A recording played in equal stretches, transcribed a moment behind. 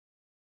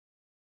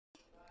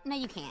No,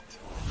 you can't.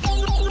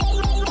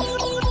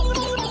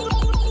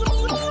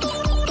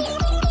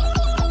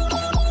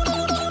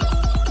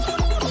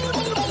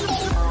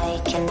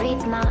 I can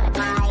read my,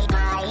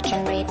 I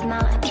can read my,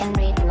 I can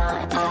read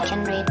my, I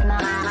can read my,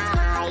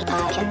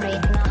 I can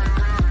read my.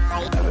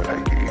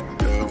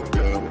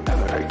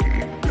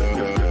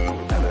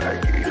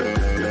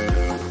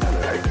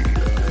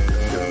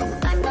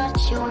 I'm not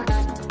sure,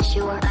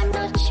 I'm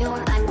not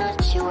sure, I'm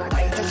not sure.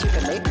 I guess you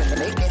can make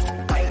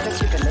it, I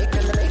guess you can make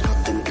it.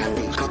 Cotton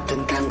candy,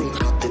 cotton candy,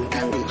 cotton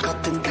candy,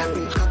 cotton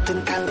candy,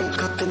 cotton candy,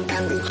 cotton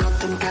candy,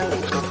 cotton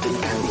candy, cotton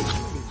candy.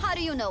 How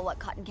do you know what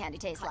cotton candy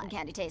tastes like? Cotton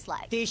candy tastes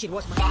like. This shit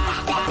was my.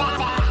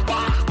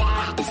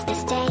 Is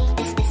this day,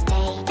 is this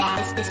day,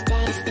 is this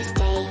day, is this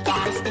day,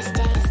 is this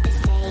day, is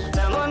this day.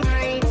 Someone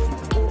breathe,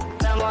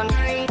 someone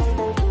breathe,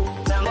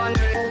 someone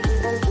breathe,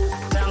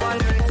 someone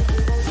breathe.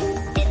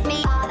 It's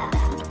me,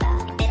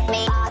 it's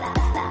me,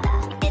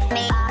 it's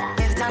me,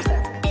 It's dumpster,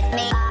 it's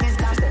me. it's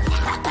dumpster.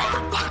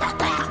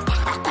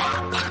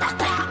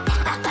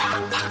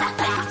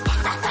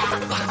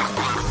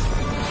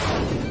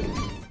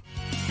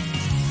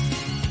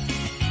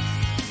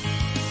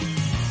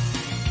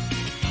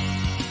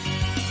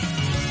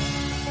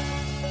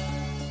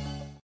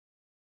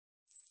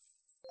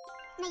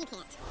 No, you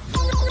can't.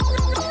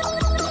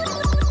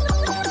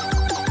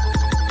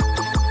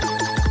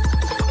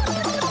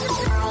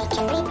 I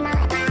can read my,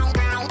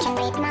 I can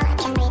read my, I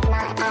can read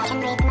my, I can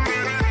read my,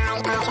 I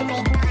can read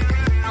my.